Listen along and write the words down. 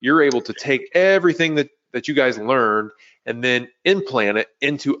you're able to take everything that you guys learned and then implant it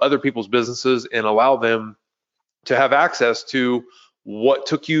into other people's businesses and allow them to have access to what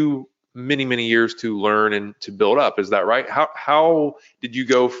took you many, many years to learn and to build up. Is that right? How did you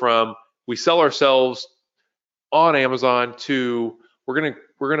go from we sell ourselves on Amazon to we're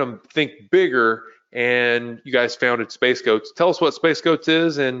gonna think bigger, and you guys founded Space Goats? Tell us what Space Goats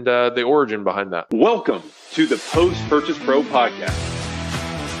is and the origin behind that. Welcome to the Post Purchase Pro podcast.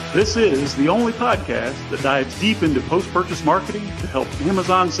 This is the only podcast that dives deep into post-purchase marketing to help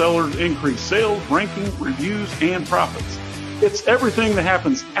Amazon sellers increase sales, ranking, reviews, and profits. It's everything that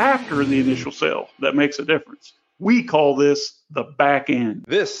happens after the initial sale that makes a difference. We call this the back end.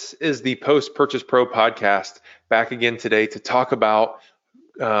 This is the Post Purchase Pro podcast, back again today to talk about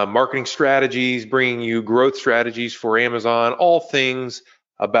marketing strategies, bringing you growth strategies for Amazon, all things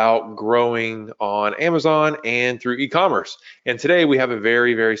about growing on Amazon and through e-commerce. And today we have a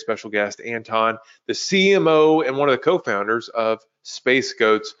very, very special guest, Anton, the CMO and one of the co-founders of Space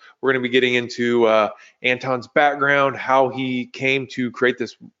Goats. We're going to be getting into Anton's background, how he came to create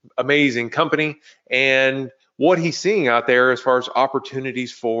this amazing company, and what he's seeing out there as far as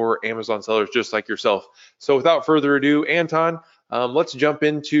opportunities for Amazon sellers just like yourself. So without further ado, Anton, let's jump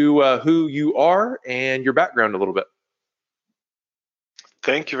into who you are and your background a little bit.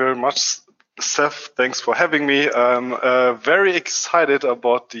 Thank you very much, Seth. Thanks for having me. I'm very excited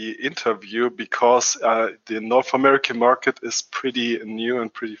about the interview because the North American market is pretty new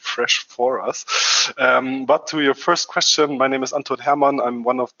and pretty fresh for us. But to your first question, my name is Anton Hermann. I'm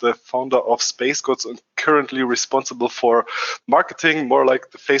one of the founder of Space Goats and currently responsible for marketing, more like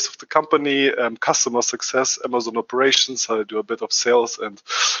the face of the company, customer success, Amazon operations. I do a bit of sales and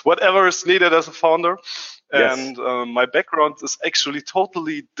whatever is needed as a founder. Yes. And my background is actually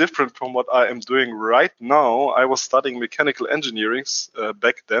totally different from what I am doing right now. I was studying mechanical engineering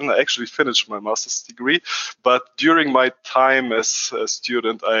back then. I actually finished my master's degree, but during my time as a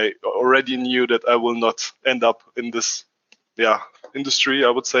student, I already knew that I will not end up in this industry, I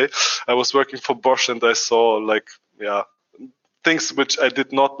would say. I was working for Bosch and I saw things which I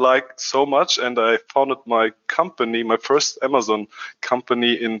did not like so much, and I founded my company, my first Amazon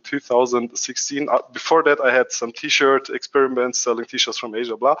company in 2016. Before that, I had some t-shirt experiments selling t-shirts from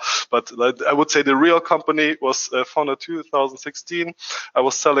Asia, blah. But I would say the real company was founded 2016. I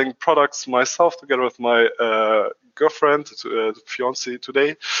was selling products myself together with my girlfriend, fiance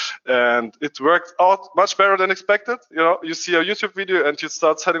today, and it worked out much better than expected. You know, you see a YouTube video and you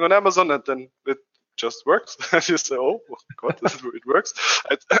start selling on Amazon, and then it just works. And you say, oh God, it works.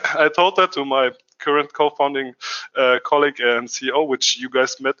 I told that to my current co-founding colleague and CEO, which you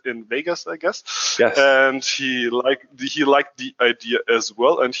guys met in Vegas, I guess. Yes. And he liked the idea as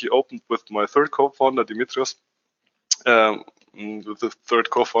well. And he opened with my third co-founder, Dimitrios. With the third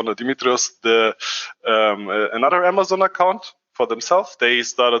co-founder, Dimitrios, another Amazon account for themselves. They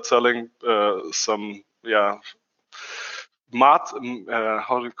started selling some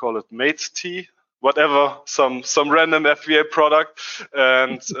mate tea, whatever, some random FBA product,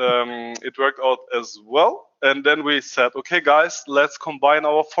 and it worked out as well. And then we said, okay, guys, let's combine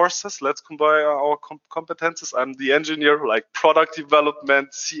our forces. Let's combine our competences. I'm the engineer, like product development,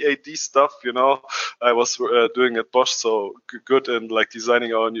 CAD stuff. You know, I was doing at Bosch, so good in like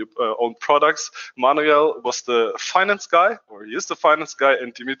designing our new own products. Manuel was the finance guy, or he is the finance guy,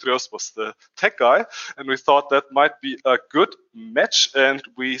 and Dimitrios was the tech guy. And we thought that might be a good match, and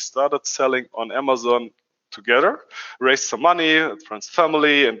we started selling on Amazon together, raised some money, friends,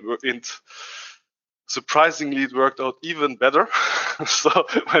 family, and surprisingly, it worked out even better. So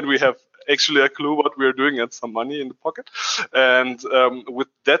when we have actually a clue what we're doing and some money in the pocket. And with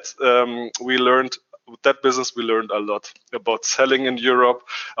that, with that business, we learned a lot about selling in Europe,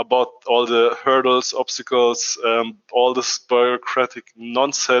 about all the hurdles, obstacles, all this bureaucratic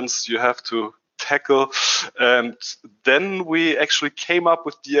nonsense you have to tackle. And then we actually came up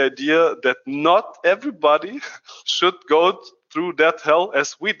with the idea that not everybody should go through that hell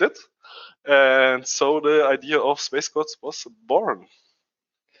as we did. And so the idea of Space Goats was born.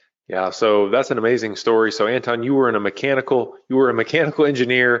 Yeah, so that's an amazing story. So Anton, you were a mechanical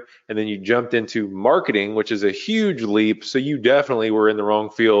engineer, and then you jumped into marketing, which is a huge leap. So you definitely were in the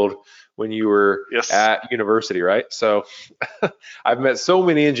wrong field when you were at university, right? So I've met so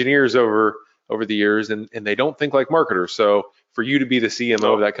many engineers over the years, and they don't think like marketers. So for you to be the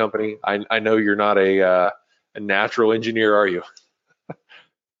CMO of that company, I know you're not a natural engineer, are you?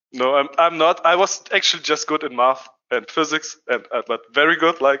 No, I'm not. I was actually just good in math and physics, but very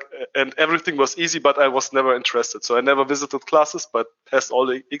good. And everything was easy, but I was never interested. So I never visited classes, but passed all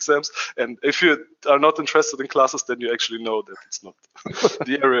the exams. And if you are not interested in classes, then you actually know that it's not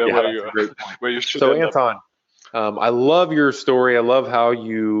the area where you should. So Anton, I love your story. I love how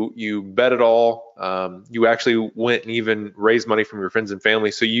you bet it all. You actually went and even raised money from your friends and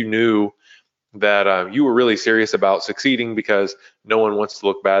family, so you knew that you were really serious about succeeding, because no one wants to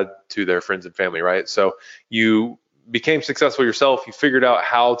look bad to their friends and family, right? So you became successful yourself. You figured out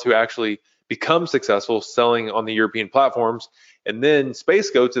how to actually become successful selling on the European platforms. And then Space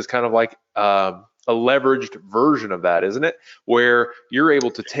Goats is kind of like a leveraged version of that, isn't it? Where you're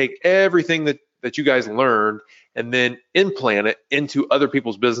able to take everything that you guys learned and then implant it into other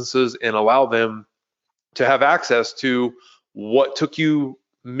people's businesses and allow them to have access to what took you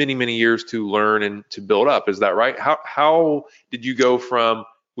many, many years to learn and to build up. Is that right? How did you go from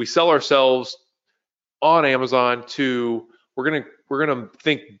we sell ourselves on Amazon to we're gonna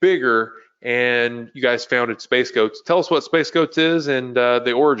think bigger, and you guys founded Space Goats? Tell us what Space Goats is and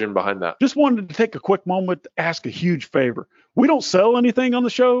the origin behind that. Just wanted to take a quick moment to ask a huge favor. We don't sell anything on the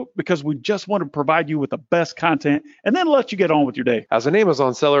show because we just want to provide you with the best content and then let you get on with your day. As an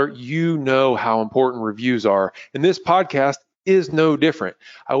Amazon seller, you know how important reviews are, and this podcast is no different.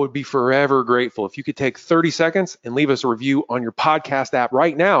 I would be forever grateful if you could take 30 seconds and leave us a review on your podcast app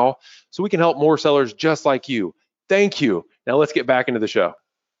right now so we can help more sellers just like you. Thank you. Now let's get back into the show.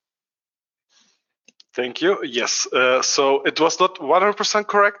 Thank you. Yes. So it was not 100%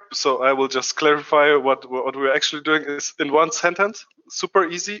 correct. So I will just clarify what we're actually doing is in one sentence. Super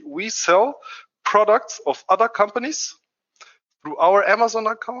easy. We sell products of other companies through our Amazon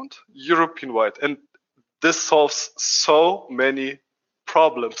account, European-wide. And this solves so many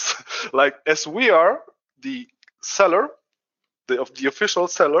problems. Like, as we are the seller, the official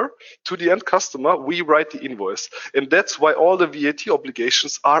seller to the end customer, we write the invoice. And that's why all the VAT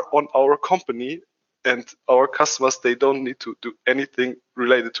obligations are on our company, and our customers, they don't need to do anything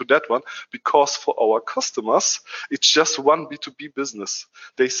related to that one, because for our customers, it's just one B2B business.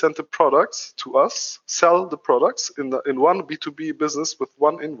 They send the products to us, sell the products in one B2B business with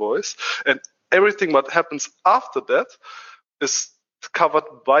one invoice, and everything what happens after that is covered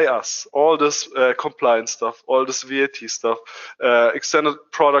by us. All this compliance stuff, all this VAT stuff, extended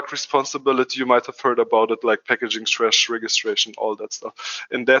product responsibility, you might have heard about it, like packaging, trash, registration, all that stuff.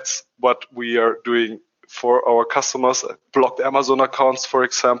 And that's what we are doing for our customers. Blocked Amazon accounts, for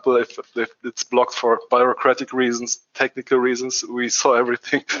example, if it's blocked for bureaucratic reasons, technical reasons, we saw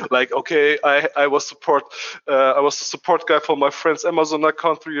everything. Like, okay, I was the support guy for my friend's Amazon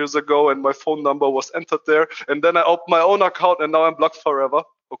account 3 years ago, and my phone number was entered there, and then I opened my own account, and now I'm blocked forever.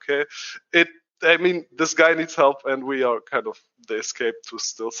 Okay, this guy needs help, and we are kind of the escape to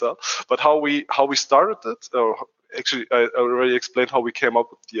still sell. But how we started it, or actually, I already explained how we came up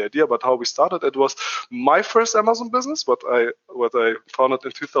with the idea, but how we started, it was my first Amazon business, what I founded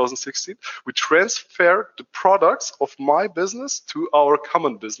in 2016. We transferred the products of my business to our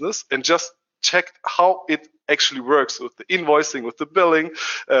common business and just checked how it actually works with the invoicing, with the billing,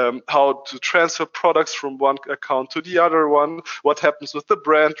 how to transfer products from one account to the other one, what happens with the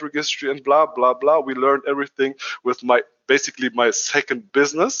brand registry, and blah, blah, blah. We learned everything with basically my second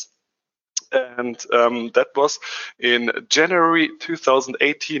business. And that was in January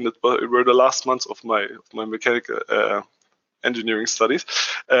 2018. It were the last months of my mechanical engineering studies.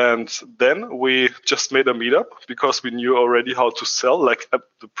 And then we just made a meetup because we knew already how to sell, like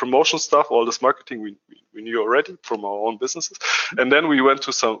the promotion stuff, all this marketing we knew already from our own businesses. And then we went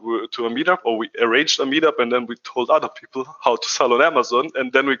to a meetup, or we arranged a meetup, and then we told other people how to sell on Amazon.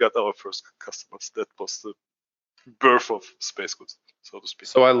 And then we got our first customers. That was the birth of Space Goats, so to speak.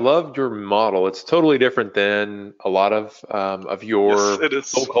 So I loved your model. It's totally different than a lot of your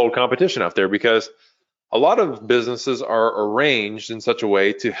so-called competition out there, because a lot of businesses are arranged in such a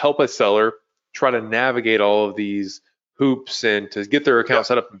way to help a seller try to navigate all of these hoops and to get their account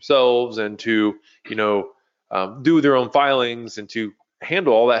set up themselves and to do their own filings and to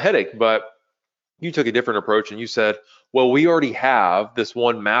handle all that headache. But you took a different approach and you said, well, we already have this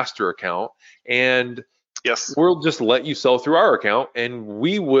one master account, and we'll just let you sell through our account and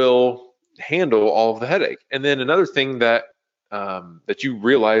we will handle all of the headache. And then another thing that you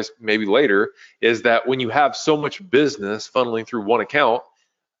realize maybe later is that when you have so much business funneling through one account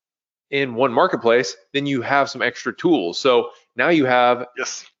in one marketplace, then you have some extra tools. So now you have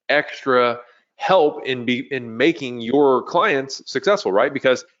extra help in making your clients successful, right?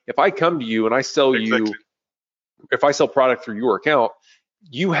 Because if I come to you and I sell if I sell product through your account,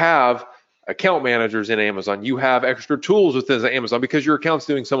 you have account managers in Amazon, you have extra tools within Amazon because your account's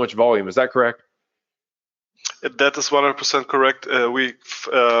doing so much volume. Is that correct? That is 100% correct. We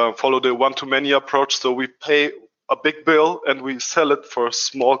follow the one-to-many approach, so we pay a big bill and we sell it for a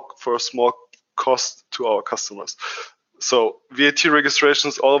small cost to our customers. So VAT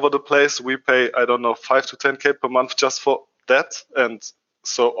registrations all over the place. We pay, I don't know, 5 to 10K per month just for that, and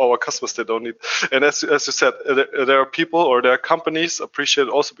so our customers, they don't need. And as you said, there are people or there are companies, appreciate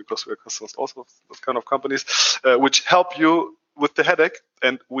it also because we are customers also of those kind of companies, which help you with the headache,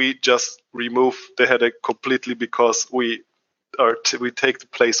 and we just remove the headache completely because we take the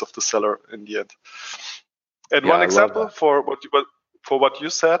place of the seller in the end. And one example for what you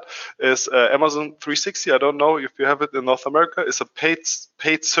said is Amazon 360. I don't know if you have it in North America. It's a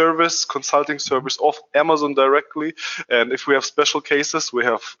paid service, consulting service of Amazon directly. And if we have special cases, we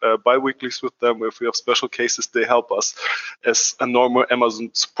have bi-weeklies with them. If we have special cases, they help us as a normal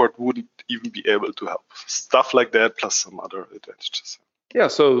Amazon support wouldn't even be able to help. Stuff like that, plus some other advantages. Yeah,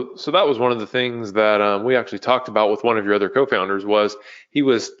 so that was one of the things that we actually talked about with one of your other co-founders. Was he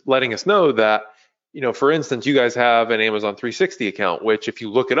was letting us know that, for instance, you guys have an Amazon 360 account, which if you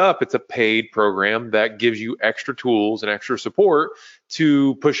look it up, it's a paid program that gives you extra tools and extra support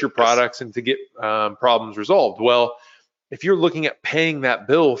to push your products and to get problems resolved. Well, if you're looking at paying that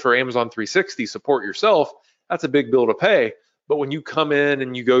bill for Amazon 360 support yourself, that's a big bill to pay. But when you come in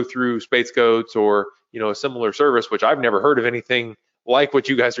and you go through Spacegoats or, a similar service, which I've never heard of anything like what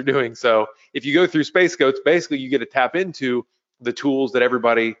you guys are doing. So if you go through Spacegoats, basically you get to tap into the tools that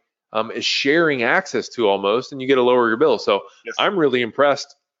everybody is sharing access to almost, and you get to lower your bill. So yes. I'm really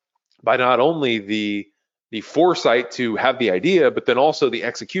impressed by not only the foresight to have the idea, but then also the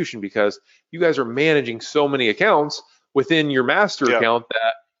execution, because you guys are managing so many accounts within your master account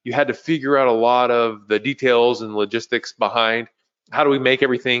that you had to figure out a lot of the details and logistics behind how do we make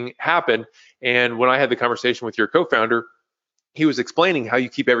everything happen. And when I had the conversation with your co-founder, he was explaining how you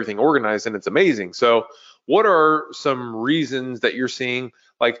keep everything organized, and it's amazing. So what are some reasons that you're seeing?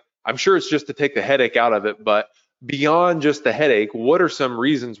 Like, I'm sure it's just to take the headache out of it, but beyond just the headache, what are some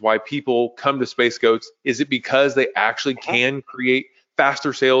reasons why people come to Spacegoats? Is it because they actually can create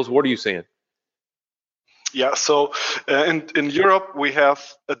faster sales? What are you saying? Yeah, so in Europe, we have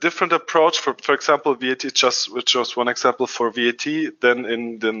a different approach for example, VAT, just one example for VAT than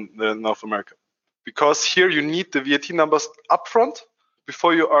in North America. Because here you need the VAT numbers upfront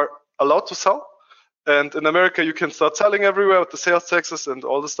before you are allowed to sell. And in America, you can start selling everywhere with the sales taxes and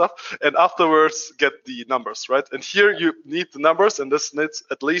all the stuff, and afterwards get the numbers, right? And here you need the numbers, and this needs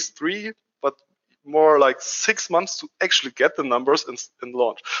at least 3, but more like 6 months to actually get the numbers and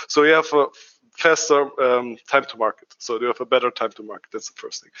launch. So you have a faster time to market. So you have a better time to market. That's the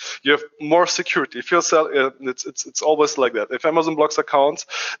first thing. You have more security. If you sell, it's always like that. If Amazon blocks accounts,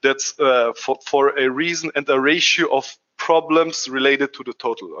 that's for a reason and a ratio of problems related to the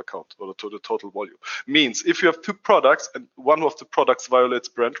total account or to the total volume. Means if you have 2 products and one of the products violates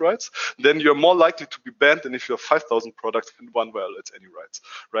brand rights, then you're more likely to be banned than if you have 5,000 products and one violates any rights,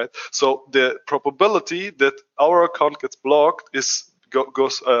 right? So the probability that our account gets blocked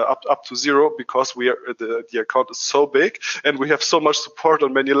goes up to 0 because the account is so big and we have so much support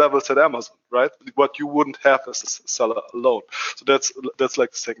on many levels at Amazon, right? What you wouldn't have as a seller alone. So that's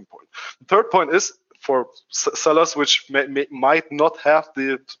like the second point. The third point is for sellers which might not have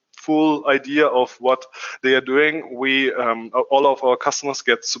the full idea of what they are doing. We all of our customers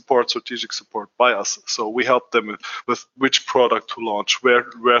get strategic support by us. So we help them with which product to launch, where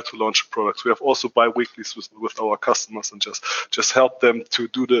to launch products. We have also bi-weeklies with our customers and just help them to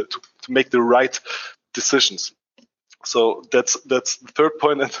make the right decisions. So that's the third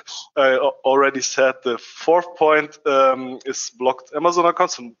point, and I already said the fourth point is blocked Amazon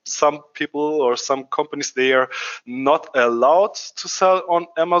accounts. And some people or some companies, they are not allowed to sell on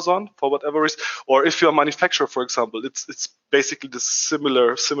Amazon for whatever reason. Or if you're a manufacturer, for example, it's basically the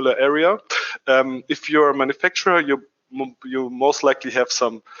similar area. If you're a manufacturer, you most likely have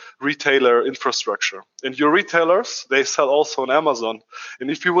some retailer infrastructure, and your retailers, they sell also on Amazon.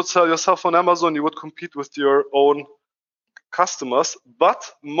 And if you would sell yourself on Amazon, you would compete with your own customers, but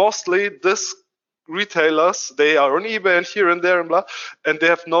mostly this retailers, they are on eBay and here and there and blah, and they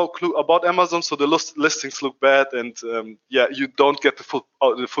have no clue about Amazon, so the listings look bad, and you don't get the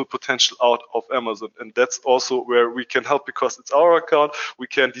full potential out of Amazon. And that's also where we can help, because it's our account. We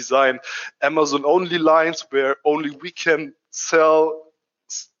can design Amazon only lines where only we can sell,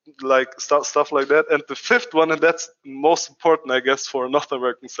 like stuff like that. And the fifth one, and that's most important, I guess, for North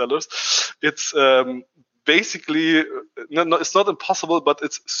American sellers, it's basically, no, it's not impossible, but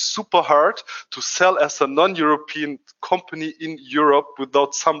it's super hard to sell as a non-European company in Europe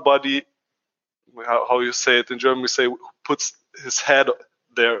without somebody, how you say it in German, we say, puts his head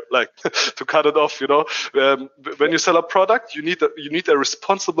there, like to cut it off, when you sell a product, you need a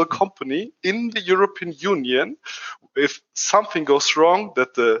responsible company in the European Union. If something goes wrong,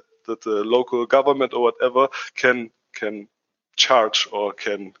 that the local government or whatever can charge or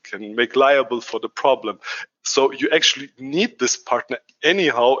can make liable for the problem. So you actually need this partner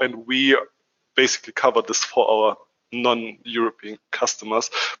anyhow, and we basically cover this for our non-European customers,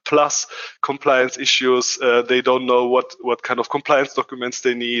 plus compliance issues. They don't know what kind of compliance documents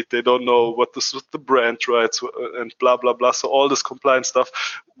they need. They don't know what this with the brand rights and blah blah blah. So all this compliance stuff,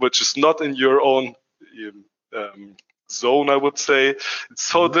 which is not in your own zone, I would say, it's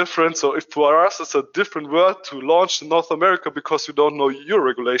so different. So if for us it's a different world to launch in North America because you don't know your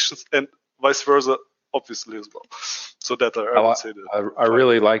regulations, and vice versa, obviously as well. So that I would say that I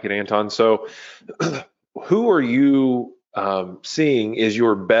really like it, Anton. So who are you seeing is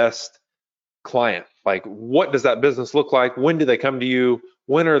your best client? Like, what does that business look like? When do they come to you?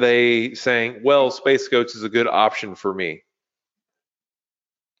 When are they saying, well, Space Goats is a good option for me?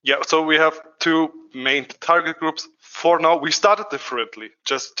 Yeah, so we have two main target groups. For now, we started differently.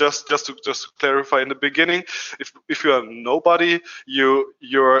 Just to clarify in the beginning, if you are nobody,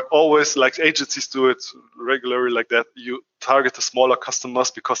 you're always, like agencies do it regularly like that. You target the smaller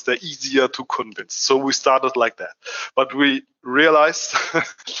customers because they're easier to convince. So we started like that, but we realized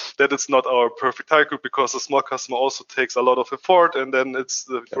that it's not our perfect target group because a small customer also takes a lot of effort, and then it's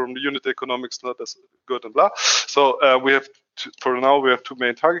from the unit economics not as good and blah. So we have for now we have two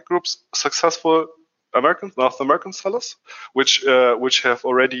main target groups: successful North American sellers, which have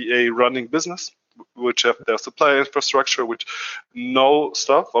already a running business, which have their supply infrastructure, which know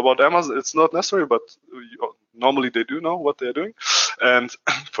stuff about Amazon. It's not necessary, but normally they do know what they're doing. And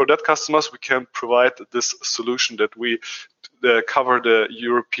for that customers, we can provide this solution that we cover the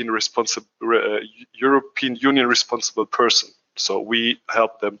European Union responsible person. So we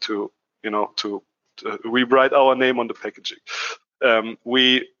help them to we write our name on the packaging.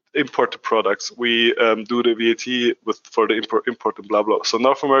 We import the products. We do the VAT for the import and blah blah. So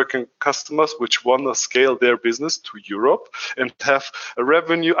North American customers which want to scale their business to Europe and have a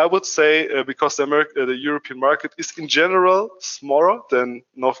revenue, I would say, because the European market is in general smaller than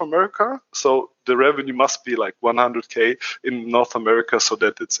North America. So the revenue must be like 100K in North America, so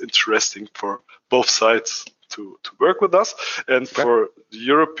that it's interesting for both sides to work with us. And for the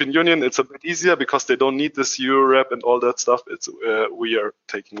European Union, it's a bit easier because they don't need this Eurorep and all that stuff. It's we are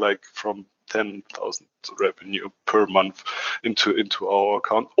taking like from 10,000 revenue per month into our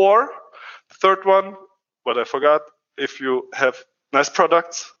account. Or the third one, what I forgot, if you have nice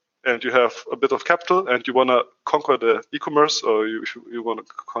products and you have a bit of capital and you want to conquer the e-commerce, or you want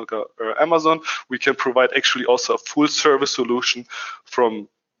to conquer Amazon, we can provide actually also a full service solution from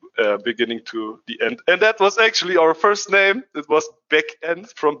beginning to the end. And that was actually our first name. It was back end,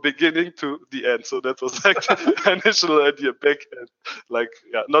 from beginning to the end. So that was like the initial idea, back end. Like,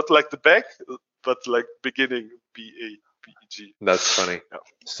 yeah, not like the back, but like beginning, BABEG. That's funny. Yeah.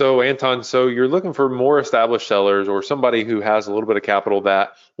 So Anton, so you're looking for more established sellers or somebody who has a little bit of capital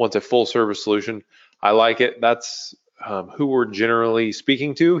that wants a full service solution. I like it. That's who we're generally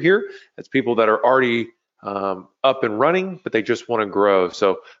speaking to here. It's people that are already up and running, but they just want to grow.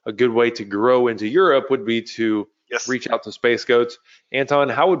 So a good way to grow into Europe would be to reach out to Space Goats. Anton,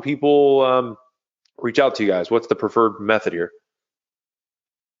 how would people reach out to you guys? What's the preferred method here?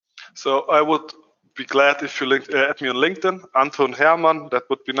 So I would be glad if you add me on LinkedIn, Anton Hermann. That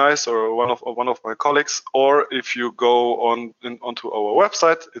would be nice, or one of my colleagues. Or if you go onto our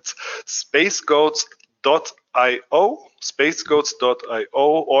website, it's spacegoats.io,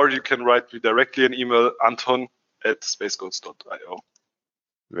 or you can write me directly an email, anton@spacegoats.io.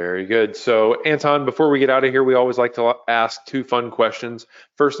 Very good. So Anton, before we get out of here, we always like to ask two fun questions.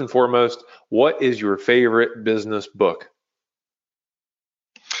 First and foremost, what is your favorite business book?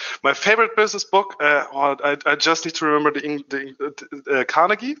 My favorite business book, I just need to remember the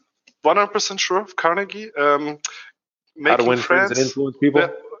Carnegie, 100% sure of Carnegie. How to Win Friends and Influence People?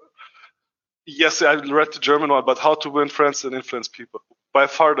 Yes, I read the German one, but How to Win Friends and Influence People. By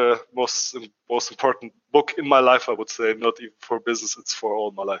far the most important book in my life, I would say. Not even for business, it's for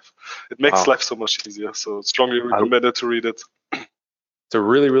all my life. It makes life so much easier. So strongly recommended to read it. It's a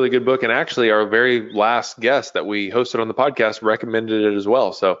really, really good book. And actually, our very last guest that we hosted on the podcast recommended it as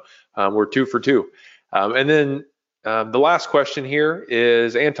well. So we're 2 for 2. And then the last question here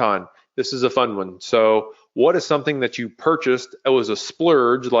is, Anton, this is a fun one. So what is something that you purchased? It was a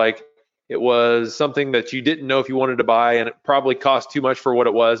splurge, like it was something that you didn't know if you wanted to buy, and it probably cost too much for what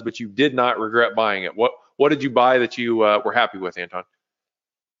it was, but you did not regret buying it. What did you buy that you were happy with, Anton?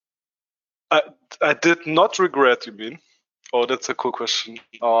 I did not regret, you mean? Oh, that's a cool question.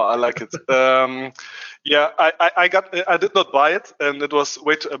 Oh, I like it. Yeah, I did not buy it, and it was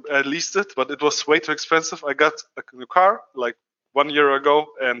I leased it, but it was way too expensive. I got a new car like 1 year ago,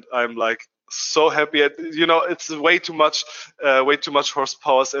 and I'm like so happy. It's way too much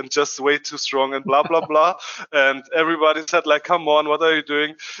horsepower and just way too strong and blah blah blah. And everybody said like, "Come on, what are you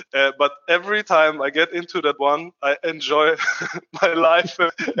doing?" But every time I get into that one, I enjoy my life,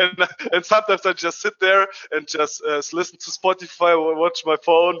 and sometimes I just sit there and just listen to Spotify or watch my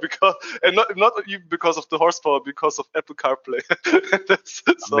phone not even because of the horsepower, because of Apple CarPlay. That's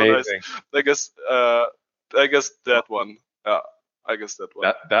so Amazing. Nice. I guess that one. Yeah. I guess that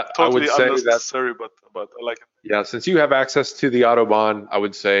one. That totally I would say unnecessary, but I like it. Yeah, since you have access to the Autobahn, I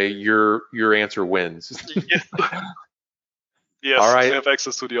would say your answer wins. Yes, All right. I have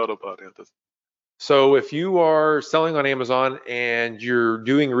access to the Autobahn. Yeah, so if you are selling on Amazon and you're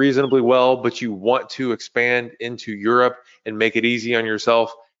doing reasonably well, but you want to expand into Europe and make it easy on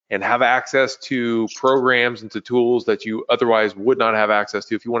yourself and have access to programs and to tools that you otherwise would not have access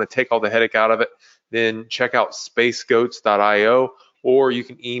to, if you want to take all the headache out of it, then check out spacegoats.io, or you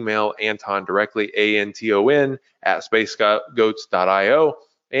can email Anton directly, ANTON @spacegoats.io.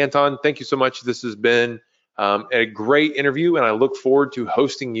 Anton, thank you so much. This has been a great interview, and I look forward to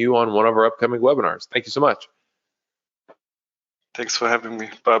hosting you on one of our upcoming webinars. Thank you so much. Thanks for having me.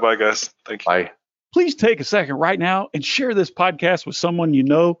 Bye-bye, guys. Thank you. Bye. Please take a second right now and share this podcast with someone you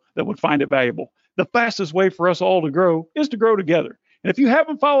know that would find it valuable. The fastest way for us all to grow is to grow together. And if you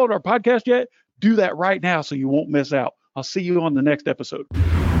haven't followed our podcast yet, do that right now so you won't miss out. I'll see you on the next episode.